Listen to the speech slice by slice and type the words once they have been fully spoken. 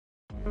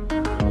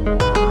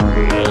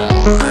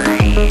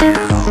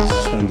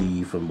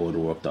from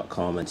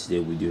Booredatwork.com, and today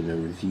we're doing a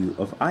review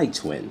of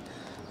iTwin.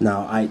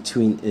 Now,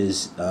 iTwin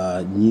is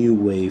a new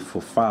way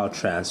for file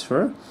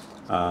transfer.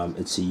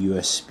 It's a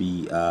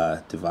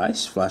USB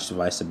device, flash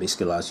device that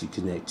basically allows you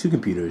to connect two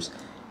computers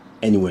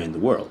anywhere in the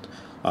world.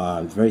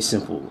 Very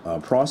simple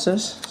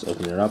process. Let's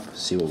open it up,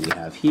 see what we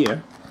have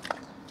here.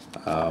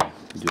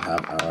 We do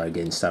have our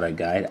Getting Started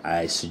guide.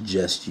 I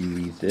suggest you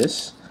read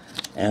this.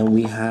 And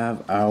we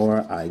have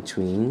our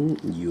iTwin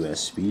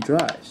USB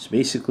drives.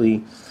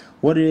 Basically,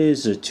 what it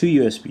is are two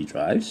USB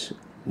drives,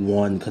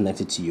 one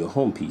connected to your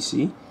home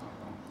PC.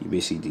 You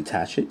basically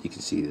detach it. You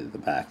can see the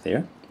back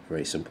there.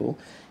 Very simple.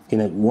 You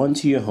connect one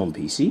to your home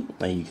PC,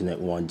 and you connect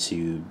one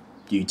to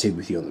you take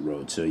with you on the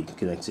road. So you can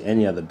connect to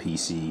any other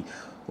PC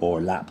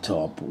or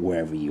laptop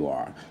wherever you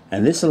are.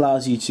 And this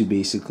allows you to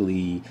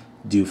basically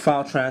do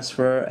file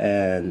transfer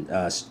and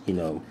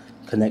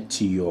connect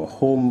to your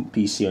home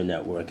PC or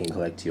network and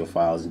collect your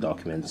files and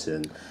documents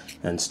and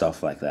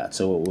stuff like that.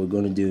 So what we're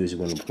going to do is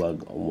we're going to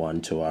plug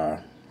one to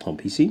our home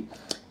PC,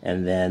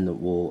 and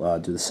then we'll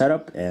do the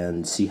setup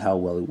and see how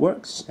well it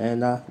works,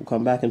 and we'll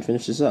come back and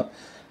finish this up.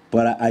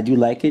 But I do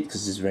like it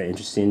because it's very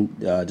interesting.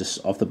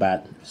 Just off the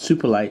bat,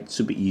 super light,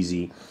 super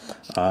easy.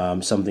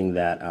 Something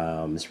that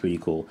is pretty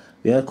cool.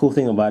 The other cool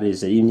thing about it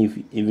is that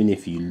even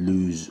if you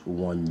lose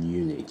one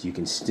unit, you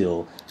can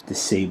still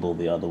disable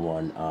the other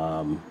one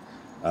on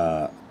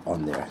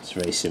there. It's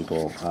very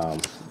simple.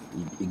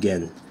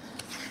 Again,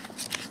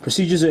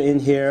 procedures are in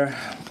here,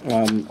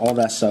 all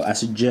that stuff. I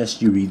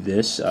suggest you read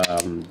this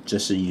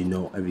just so you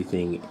know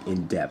everything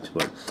in depth,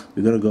 but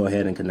we're going to go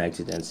ahead and connect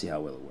it and see how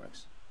well it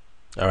works.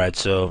 Alright,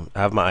 so I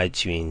have my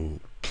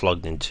iTwin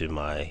plugged into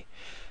my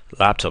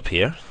laptop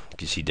here. You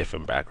can see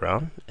different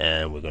background,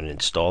 and we're going to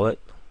install it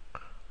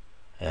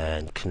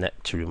and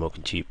connect to remote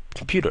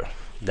computer.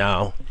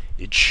 Now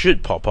it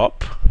should pop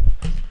up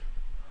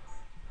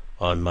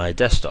on my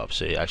desktop,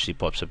 so it actually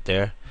pops up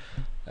there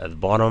at the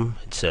bottom.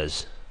 It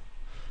says,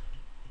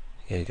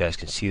 you guys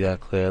can see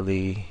that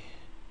clearly,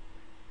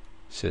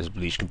 it says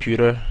Bleach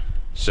computer,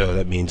 so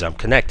that means I'm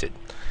connected.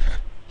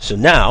 So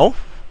now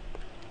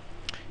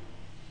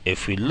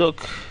if we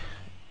look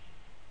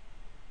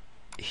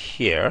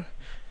here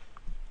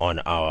on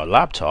our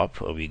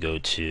laptop, or we go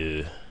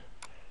to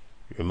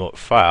remote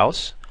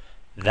files,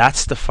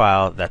 that's the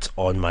file that's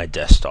on my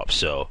desktop.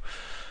 So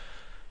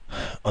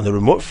on the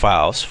remote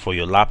files for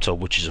your laptop,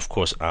 which is of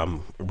course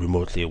I'm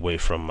remotely away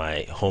from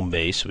my home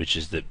base, which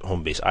is the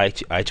home base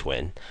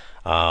iTwin,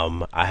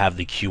 I have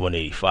the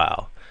Q180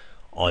 file.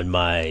 On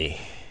my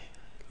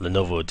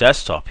Lenovo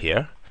desktop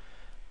here,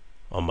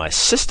 on my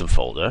system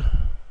folder,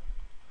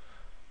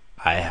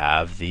 I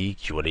have the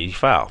Q180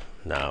 file.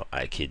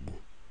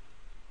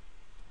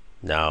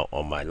 Now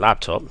on my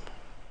laptop,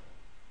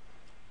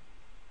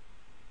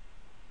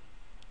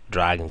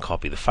 drag and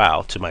copy the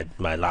file to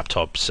my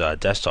laptop's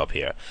desktop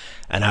here,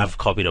 and I've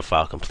copied the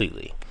file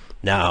completely.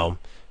 Now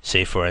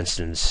say for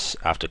instance,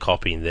 after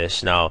copying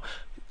this, now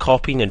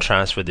copying and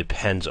transfer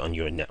depends on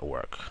your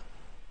network.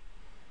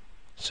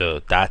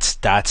 So that's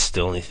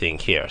the only thing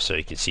here. So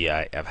you can see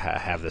I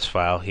have this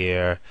file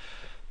here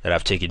that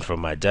I've taken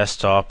from my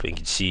desktop. You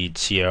can see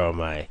it's here on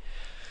my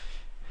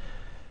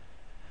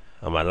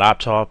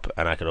laptop,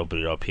 and I can open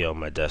it up here on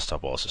my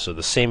desktop also. So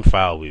the same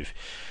file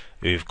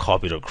we've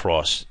copied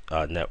across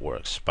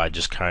networks by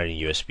just carrying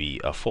a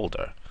USB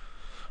folder.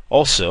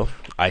 Also,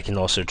 I can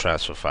also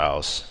transfer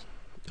files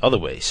other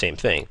way, same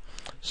thing.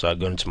 So I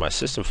go into my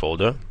system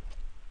folder,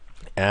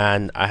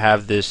 and I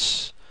have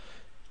this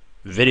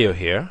video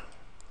here.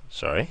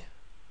 Sorry,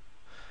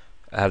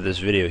 I have this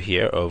video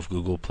here of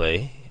Google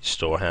Play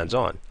Store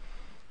hands-on.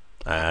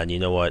 And you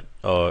know what?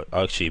 Oh,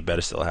 actually,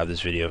 better still, have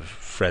this video of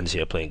friends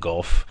here playing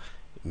golf,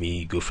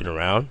 me goofing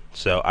around.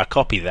 So I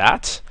copy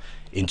that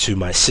into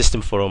my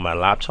system folder on my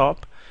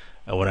laptop,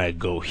 and when I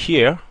go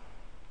here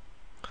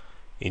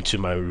into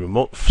my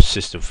remote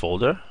system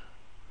folder,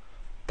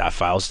 that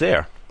file's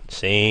there,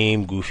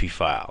 same goofy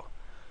file.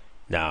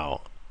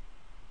 Now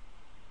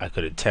I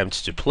could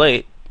attempt to play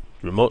it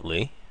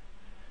remotely,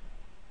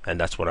 and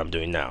that's what I'm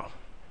doing now.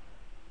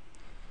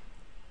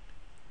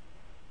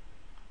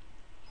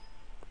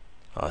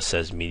 It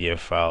says media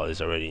file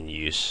is already in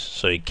use,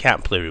 so you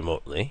can't play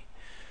remotely.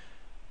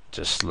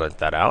 Just let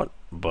that out,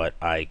 but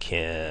I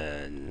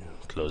can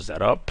close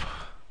that up,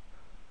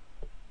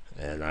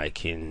 and I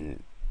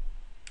can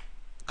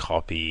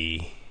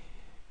copy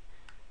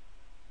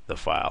the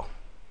file,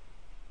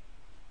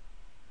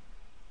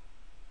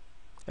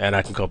 and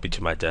I can copy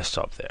to my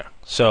desktop there.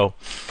 So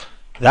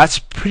that's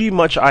pretty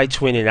much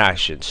iTwin in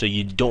action. So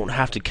you don't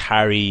have to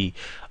carry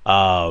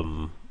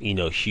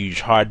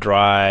huge hard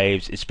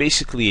drives. It's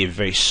basically a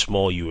very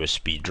small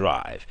USB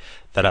drive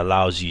that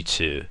allows you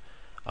to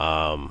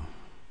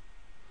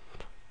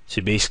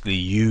basically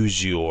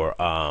use your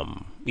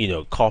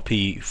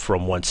copy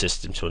from one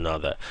system to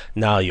another.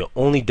 Now your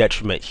only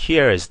detriment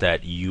here is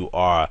that you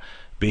are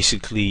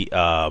basically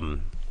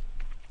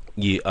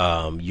you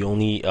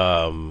only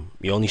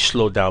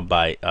slow down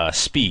by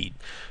speed.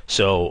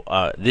 So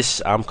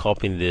I'm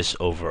copying this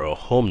over a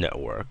home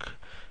network,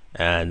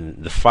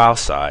 And the file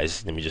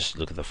size, let me just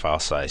look at the file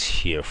size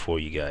here for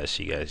you guys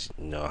so you guys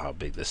know how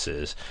big this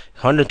is.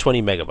 120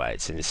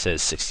 megabytes, and it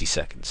says 60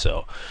 seconds.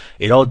 So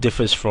it all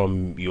differs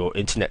from your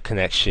internet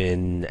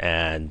connection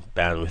and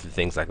bandwidth and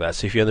things like that.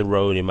 So if you're on the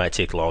road, it might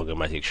take longer, it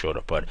might take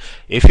shorter. But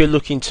if you're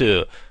looking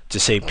to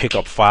say pick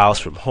up files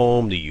from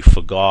home that you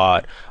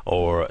forgot,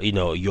 or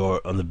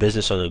you're on the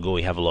business on the go,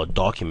 you have a lot of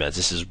documents,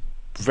 this is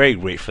very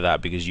great for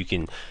that, because you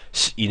can,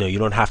 you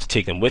don't have to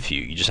take them with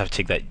you. You just have to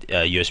take that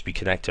USB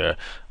connector,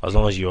 as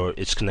long as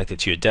it's connected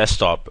to your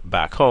desktop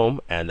back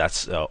home, and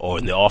that's or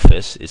in the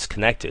office it's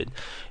connected.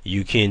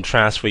 You can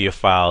transfer your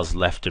files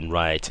left and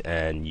right,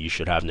 and you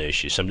should have no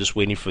issues. So I'm just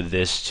waiting for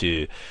this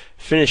to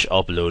finish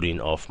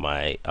uploading off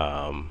my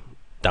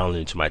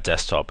downloading to my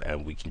desktop,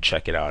 and we can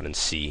check it out and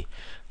see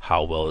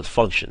how well it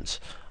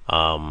functions.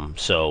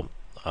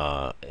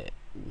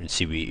 Let's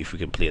see if we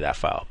can play that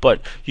file.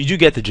 But you do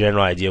get the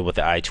general idea what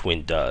the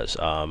iTwin does.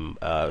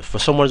 For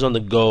someone who's on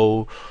the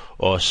go,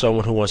 or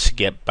someone who wants to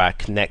get back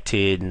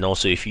connected, and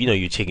also if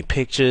you're taking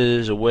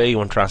pictures away, you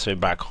want to transfer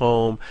it back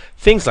home,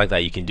 things like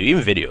that you can do.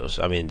 Even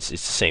videos. I mean, it's the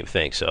same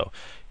thing. So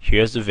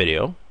here's the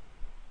video.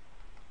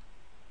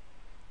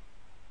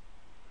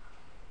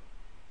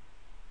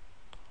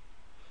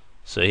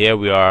 So here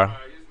we are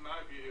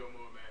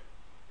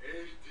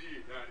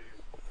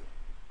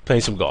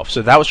playing some golf.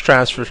 So that was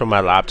transferred from my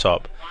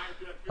laptop,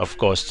 of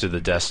course, to the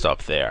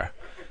desktop there.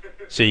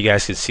 So you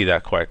guys can see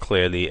that quite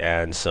clearly,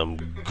 and some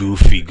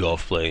goofy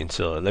golf playing.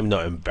 So let me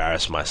not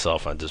embarrass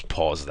myself and just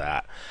pause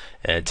that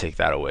and take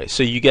that away.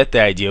 So you get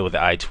the idea what the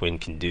iTwin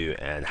can do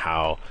and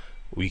how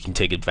we can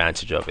take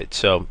advantage of it.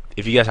 So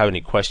if you guys have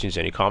any questions,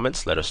 any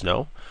comments, let us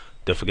know.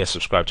 Don't forget to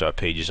subscribe to our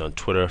pages on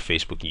Twitter,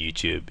 Facebook, and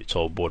YouTube. It's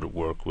all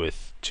Booredatwork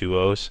with 2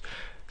 O's.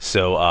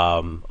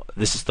 So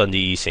this is Thunder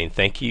E saying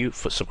thank you.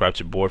 Subscribe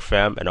to Board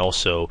Fam, and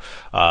also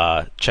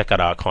check out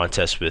our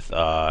contest with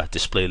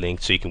display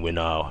link so you can win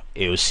our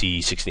AOC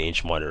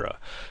 16-inch monitor.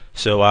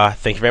 So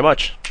thank you very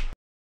much.